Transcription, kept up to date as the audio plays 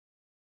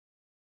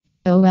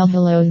Oh well,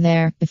 hello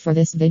there. Before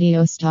this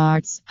video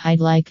starts, I'd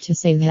like to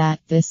say that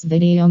this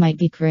video might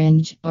be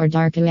cringe or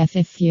dark AF.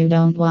 If you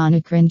don't want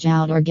to cringe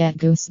out or get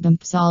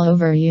goosebumps all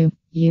over you,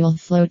 you'll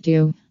float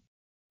too.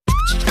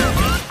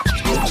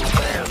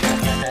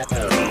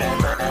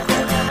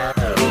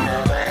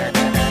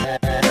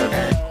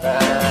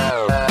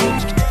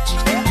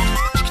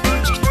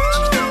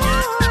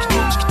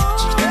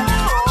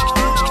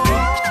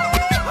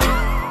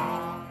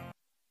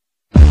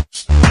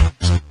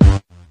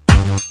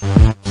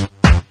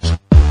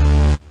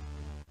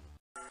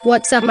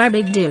 What's up, my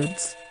big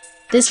dudes?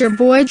 This your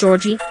boy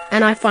Georgie,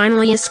 and I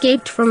finally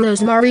escaped from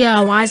those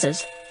Mario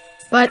Wises.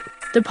 But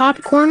the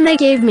popcorn they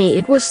gave me,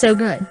 it was so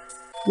good.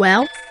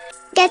 Well,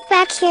 Get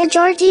back here,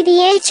 Georgie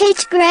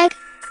DHH Greg.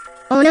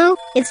 oh no,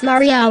 it's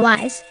Mario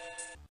Wise.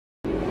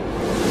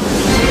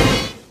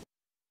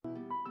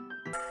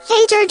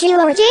 Hey Georgie,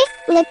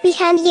 look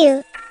behind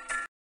you.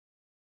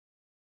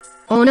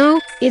 Oh no,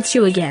 it's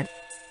you again.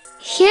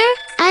 Here,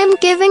 I'm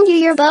giving you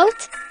your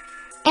boat.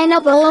 And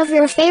a bowl of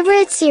your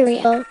favorite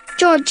cereal,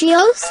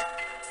 Georgios.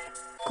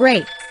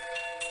 Great.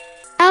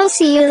 I'll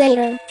see you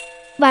later.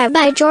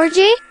 Bye-bye,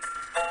 Georgie.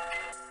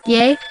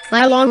 Yay,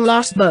 my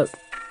long-lost boat.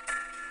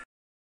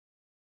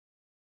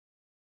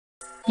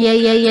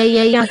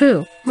 Yay,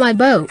 yahoo, my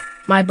boat,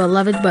 my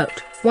beloved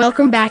boat.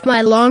 Welcome back,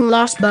 my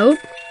long-lost boat.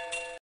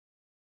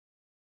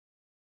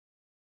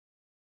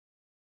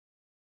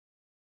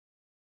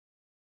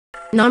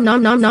 Nom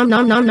nom nom nom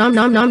nom nom nom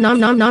nom nom nom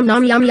nom nom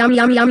nom yum yum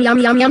yum yum yum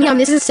yum yum yum.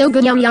 This is so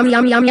good, yum yum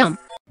yum yum yum.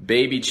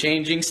 Baby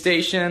changing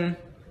station,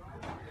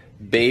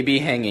 baby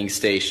hanging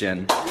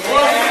station.